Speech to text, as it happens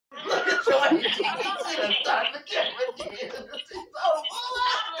Stop lying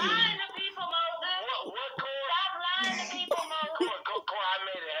to people, Moses. What, Corey? Stop lying to people, Moses. Corey, I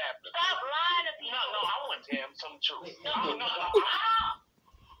made it happen. Stop lying to people. No, I want to tell him some truth. No.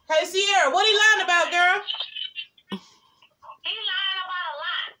 Hey, Sierra, what he lying about, girl? He lying about a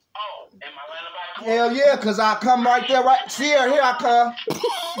lot. Oh, am I lying about Corey? Hell yeah, because I come right there, right. Sierra, here I come.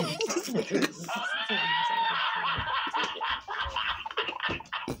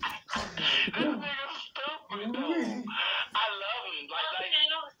 This nigga's stupid, though. I love him. And you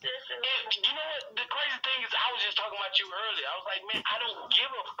know what? The crazy thing is, I was just talking about you earlier. I was like, man, I don't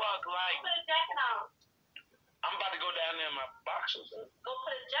give a fuck. Like, Put a jacket on. I'm about to go down there in my boxers. Go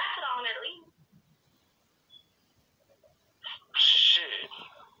put a jacket on at least. Shit.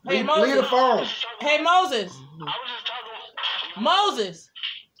 Hey, Leave Moses. the phone. Hey, Moses. I was just talking. Moses.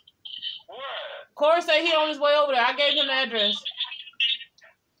 What? Corey said he on his way over there. I gave him the address.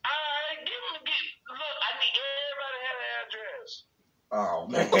 Alright, look, I need everybody to have an address. Oh,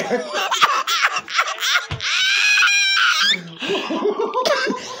 man.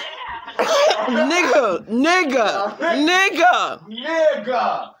 Nigga.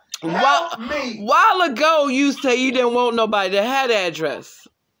 Help me. While ago, you said you didn't want nobody to have the address.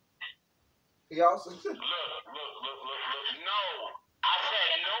 He also Look. No. I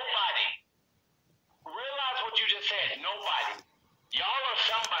said nobody. Realize what you just said. Nobody. Y'all are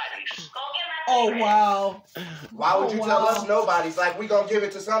somebody's. Go get my Oh, cigarette. wow. Why would you tell us nobody's? Like, we gonna give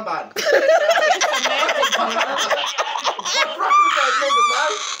it to somebody. What's wrong with that nigga,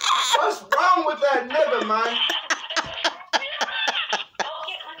 man? What's wrong with that nigga, man? Go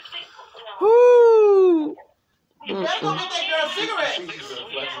get my cigarette. Woo! You better go get that girl cigarettes.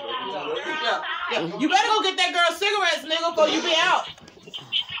 Yeah. You better go get that girl cigarettes, nigga, before you be out. And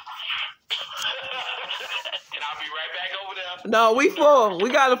I'll be right back over there. No, we full. We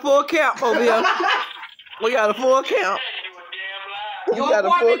got a full count over here. We got a full count. You a damn lie. You Your got a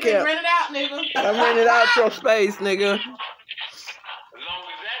full apartment been count. rented out, nigga. I rented out your space, nigga. As long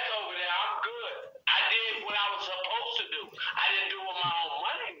as that's over there, I'm good. I did what I was supposed to do. I didn't do it with my own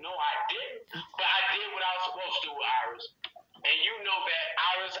money. No, I didn't. But I did what I was supposed to do, Iris. And you know that,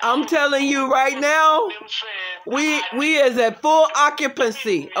 Iris. I'm telling you right now, we is at full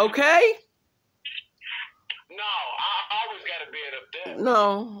occupancy, okay? No, I always got a bed up there.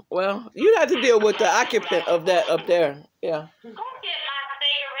 No, well, you have to deal with the occupant of that up there. Yeah. Go get my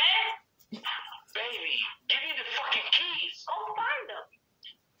cigarette. Baby, give me the fucking keys. Go find them.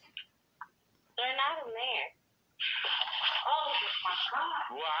 They're not in there. Oh, my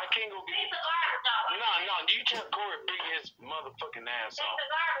God. Well, I can't go Take get. the garbage out. No, you tell Corey to bring his motherfucking ass Take off. the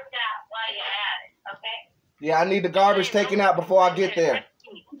garbage out while you're at it, okay? Yeah, I need the garbage taken out before I get there.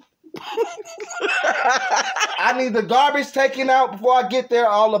 I need the garbage taken out before I get there.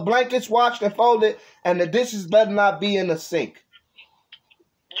 All the blankets washed and folded, and the dishes better not be in the sink.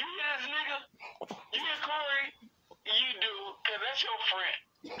 You hear this nigga? You hear Corey? You do, because that's your friend.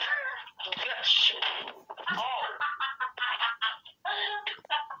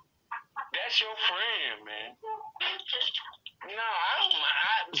 That's your friend, man. Nah, I don't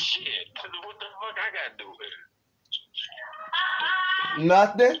mind. Shit. What the fuck I gotta do with it?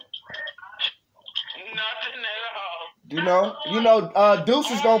 Nothing. Nothing at all. You know,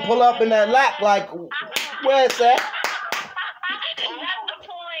 Deuce is gonna pull up in that lap like, where's that? That's the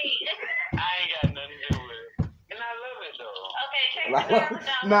point. I ain't got nothing to do with it. And I love it, though. Okay, take the garbage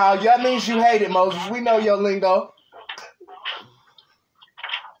out. Nah, that means you hate it, Moses. We know your lingo.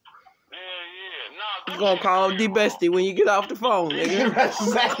 Yeah. Nah, You gonna call D Bestie when you get off the phone, nigga. That's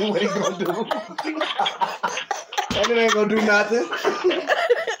exactly what he gonna do. That nigga ain't gonna do nothing. you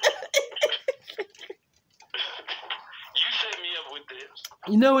set me up with this.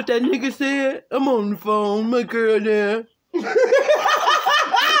 You know what that nigga said? I'm on the phone, my girl there.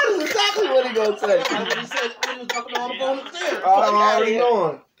 That's exactly what he gonna say. That's what he said when he was talking on the phone upstairs. Oh, I'm already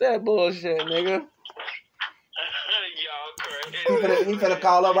knowing. That bullshit, nigga. Y'all crazy. He finna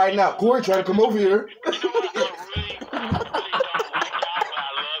call up right now. Corey trying to come over here. You know what? I really don't like y'all, but I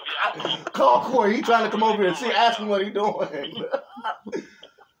love y'all. Call Corey. He trying to come over here and see. Ask him what he doing.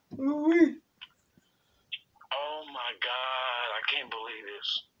 Ooh-wee. Oh my God, I can't believe this.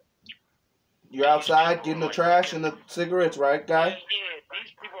 You're outside getting the trash and the cigarettes, right, guy? Yeah,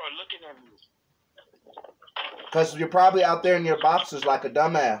 these people are looking at me. Because you're probably out there in your boxes like a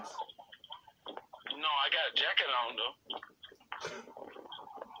dumbass. No, I got a jacket on though.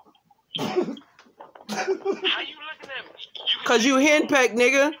 How you looking at me? Cause you henpecked,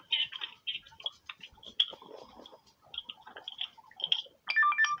 nigga.